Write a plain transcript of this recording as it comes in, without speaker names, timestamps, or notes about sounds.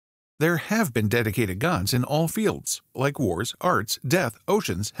There have been dedicated gods in all fields, like wars, arts, death,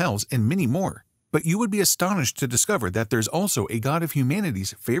 oceans, hells, and many more. But you would be astonished to discover that there's also a god of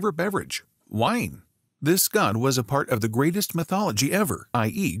humanity's favorite beverage, wine. This god was a part of the greatest mythology ever,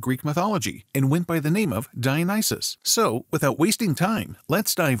 i.e. Greek mythology, and went by the name of Dionysus. So, without wasting time,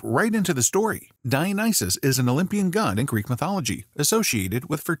 let's dive right into the story. Dionysus is an Olympian god in Greek mythology, associated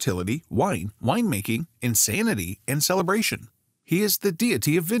with fertility, wine, winemaking, insanity, and celebration. He is the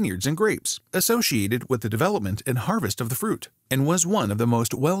deity of vineyards and grapes, associated with the development and harvest of the fruit, and was one of the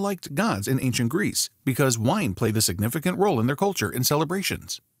most well-liked gods in ancient Greece because wine played a significant role in their culture and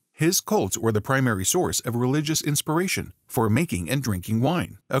celebrations. His cults were the primary source of religious inspiration for making and drinking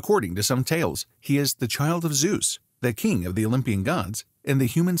wine. According to some tales, he is the child of Zeus, the king of the Olympian gods, and the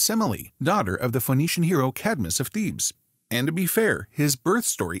human Semele, daughter of the Phoenician hero Cadmus of Thebes. And to be fair, his birth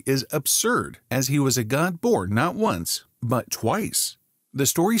story is absurd, as he was a god born not once, but twice. The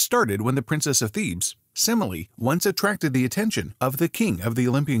story started when the princess of Thebes, Semele, once attracted the attention of the king of the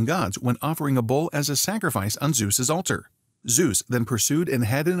Olympian gods when offering a bull as a sacrifice on Zeus's altar. Zeus then pursued and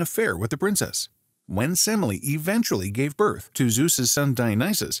had an affair with the princess. When Semele eventually gave birth to Zeus's son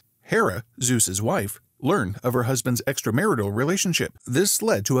Dionysus, Hera, Zeus's wife, learned of her husband's extramarital relationship. This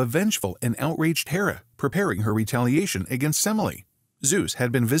led to a vengeful and outraged Hera, preparing her retaliation against Semele. Zeus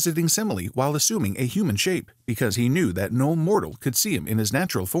had been visiting Semele while assuming a human shape because he knew that no mortal could see him in his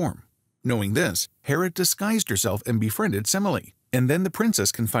natural form. Knowing this, Hera disguised herself and befriended Semele, and then the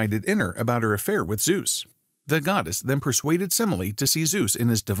princess confided in her about her affair with Zeus. The goddess then persuaded Semele to see Zeus in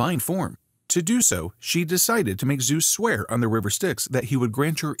his divine form. To do so, she decided to make Zeus swear on the river Styx that he would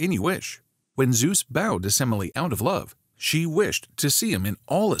grant her any wish. When Zeus bowed to Semele out of love, she wished to see him in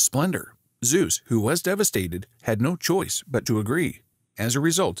all his splendor. Zeus, who was devastated, had no choice but to agree. As a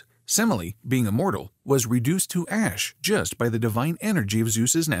result, Semele, being immortal, was reduced to ash just by the divine energy of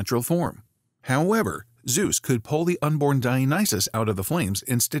Zeus's natural form. However, Zeus could pull the unborn Dionysus out of the flames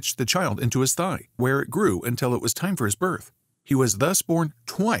and stitch the child into his thigh, where it grew until it was time for his birth. He was thus born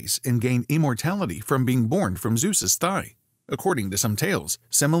twice and gained immortality from being born from Zeus's thigh. According to some tales,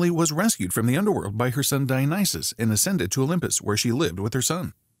 Semele was rescued from the underworld by her son Dionysus and ascended to Olympus, where she lived with her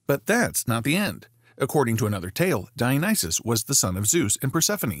son. But that's not the end. According to another tale, Dionysus was the son of Zeus and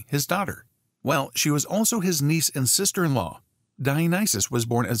Persephone, his daughter. Well, she was also his niece and sister-in-law. Dionysus was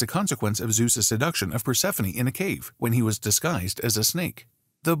born as a consequence of Zeus's seduction of Persephone in a cave when he was disguised as a snake.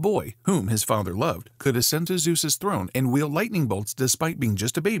 The boy, whom his father loved, could ascend to Zeus's throne and wield lightning bolts despite being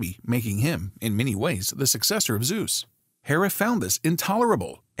just a baby, making him, in many ways, the successor of Zeus. Hera found this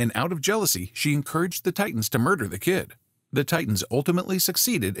intolerable, and out of jealousy, she encouraged the Titans to murder the kid. The Titans ultimately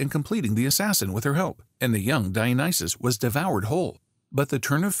succeeded in completing the assassin with her help, and the young Dionysus was devoured whole. But the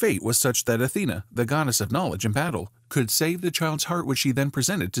turn of fate was such that Athena, the goddess of knowledge and battle, could save the child's heart, which she then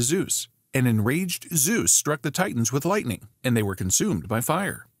presented to Zeus. An enraged Zeus struck the Titans with lightning, and they were consumed by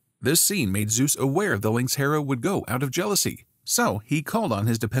fire. This scene made Zeus aware of the lengths Hera would go out of jealousy, so he called on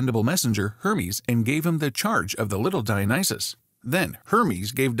his dependable messenger, Hermes, and gave him the charge of the little Dionysus. Then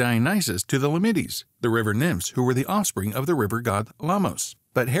Hermes gave Dionysus to the Lamides, the river nymphs who were the offspring of the river god Lamos.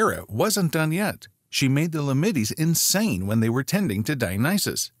 But Hera wasn't done yet. She made the Lamides insane when they were tending to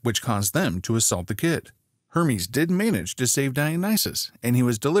Dionysus, which caused them to assault the kid. Hermes did manage to save Dionysus, and he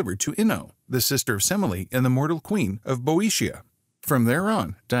was delivered to Ino, the sister of Semele and the mortal queen of Boeotia. From there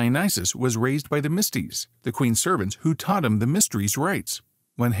on, Dionysus was raised by the Mystes, the queen's servants who taught him the mysteries' rites.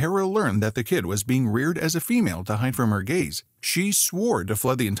 When Hera learned that the kid was being reared as a female to hide from her gaze, she swore to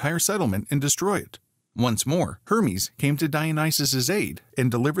flood the entire settlement and destroy it. Once more, Hermes came to Dionysus's aid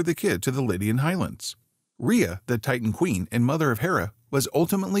and delivered the kid to the Lydian highlands. Rhea, the Titan queen and mother of Hera, was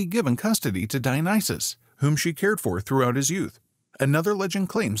ultimately given custody to Dionysus, whom she cared for throughout his youth. Another legend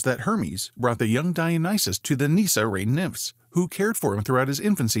claims that Hermes brought the young Dionysus to the Nysa-rain nymphs, who cared for him throughout his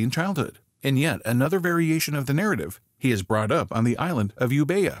infancy and childhood. In yet another variation of the narrative, he is brought up on the island of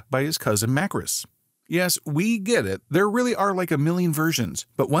Euboea by his cousin Macris. Yes, we get it, there really are like a million versions,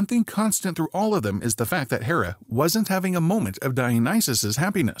 but one thing constant through all of them is the fact that Hera wasn't having a moment of Dionysus's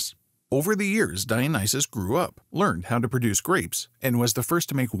happiness. Over the years, Dionysus grew up, learned how to produce grapes, and was the first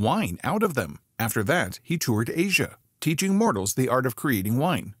to make wine out of them. After that, he toured Asia, teaching mortals the art of creating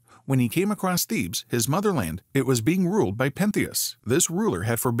wine. When he came across Thebes, his motherland, it was being ruled by Pentheus. This ruler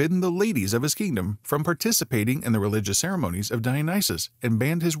had forbidden the ladies of his kingdom from participating in the religious ceremonies of Dionysus and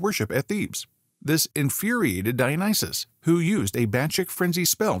banned his worship at Thebes. This infuriated Dionysus, who used a Bacchic frenzy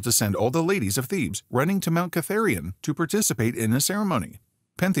spell to send all the ladies of Thebes running to Mount Catharion to participate in a ceremony.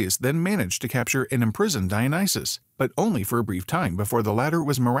 Pentheus then managed to capture and imprison Dionysus, but only for a brief time before the latter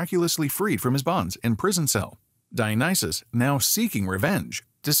was miraculously freed from his bonds and prison cell. Dionysus, now seeking revenge,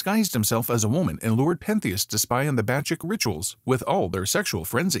 disguised himself as a woman and lured Pentheus to spy on the Bacchic rituals with all their sexual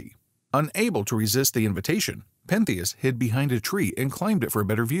frenzy. Unable to resist the invitation, Pentheus hid behind a tree and climbed it for a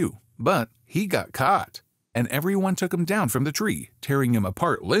better view. But he got caught, and everyone took him down from the tree, tearing him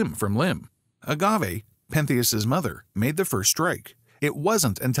apart limb from limb. Agave, Pentheus's mother, made the first strike. It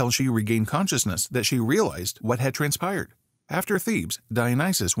wasn't until she regained consciousness that she realized what had transpired. After Thebes,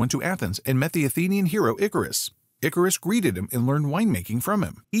 Dionysus went to Athens and met the Athenian hero Icarus. Icarus greeted him and learned winemaking from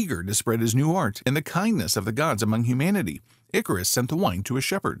him. Eager to spread his new art and the kindness of the gods among humanity, Icarus sent the wine to his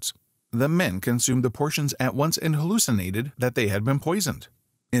shepherds. The men consumed the portions at once and hallucinated that they had been poisoned.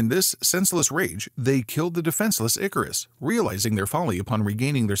 In this senseless rage, they killed the defenseless Icarus. Realizing their folly upon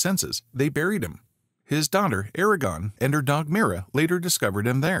regaining their senses, they buried him. His daughter, Aragon, and her dog Mira later discovered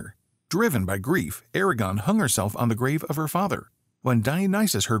him there. Driven by grief, Aragon hung herself on the grave of her father. When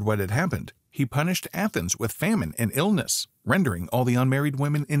Dionysus heard what had happened, he punished Athens with famine and illness, rendering all the unmarried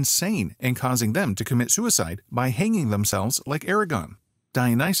women insane and causing them to commit suicide by hanging themselves like Aragon.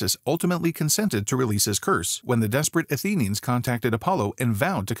 Dionysus ultimately consented to release his curse when the desperate Athenians contacted Apollo and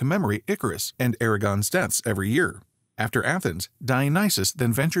vowed to commemorate Icarus and Aragon's deaths every year. After Athens, Dionysus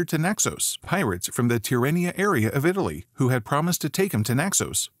then ventured to Naxos. Pirates from the Tyrrhenia area of Italy, who had promised to take him to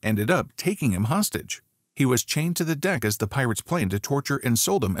Naxos, ended up taking him hostage. He was chained to the deck as the pirates planned to torture and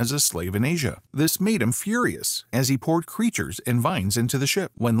sold him as a slave in Asia. This made him furious, as he poured creatures and vines into the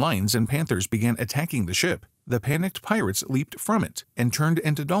ship. When lions and panthers began attacking the ship, the panicked pirates leaped from it and turned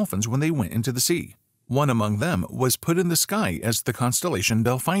into dolphins when they went into the sea. One among them was put in the sky as the constellation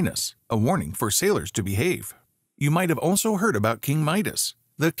Delphinus, a warning for sailors to behave. You might have also heard about King Midas,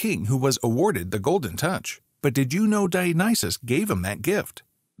 the king who was awarded the Golden Touch. But did you know Dionysus gave him that gift?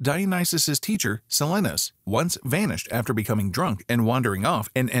 Dionysus's teacher, Silenus, once vanished after becoming drunk and wandering off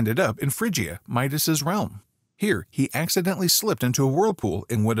and ended up in Phrygia, Midas's realm. Here, he accidentally slipped into a whirlpool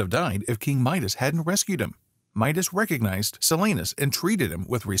and would have died if King Midas hadn't rescued him. Midas recognized Silenus and treated him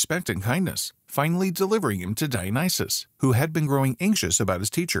with respect and kindness, finally delivering him to Dionysus, who had been growing anxious about his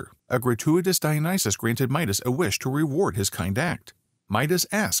teacher. A gratuitous Dionysus granted Midas a wish to reward his kind act. Midas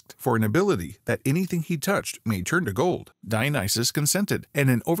asked for an ability that anything he touched may turn to gold. Dionysus consented, and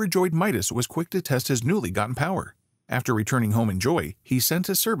an overjoyed Midas was quick to test his newly gotten power. After returning home in joy, he sent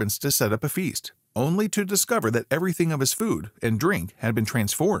his servants to set up a feast, only to discover that everything of his food and drink had been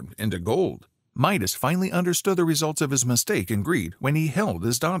transformed into gold. Midas finally understood the results of his mistake and greed when he held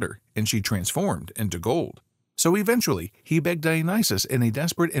his daughter, and she transformed into gold. So eventually, he begged Dionysus in a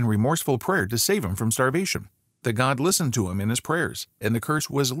desperate and remorseful prayer to save him from starvation. The god listened to him in his prayers, and the curse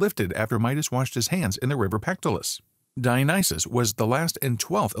was lifted after Midas washed his hands in the river Pactolus. Dionysus was the last and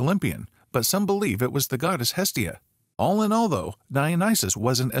 12th Olympian, but some believe it was the goddess Hestia. All in all, though, Dionysus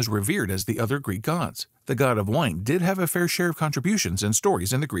wasn't as revered as the other Greek gods. The god of wine did have a fair share of contributions and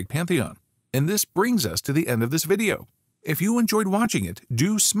stories in the Greek pantheon. And this brings us to the end of this video. If you enjoyed watching it,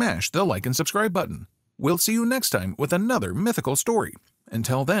 do smash the like and subscribe button. We'll see you next time with another mythical story.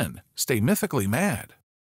 Until then, stay mythically mad.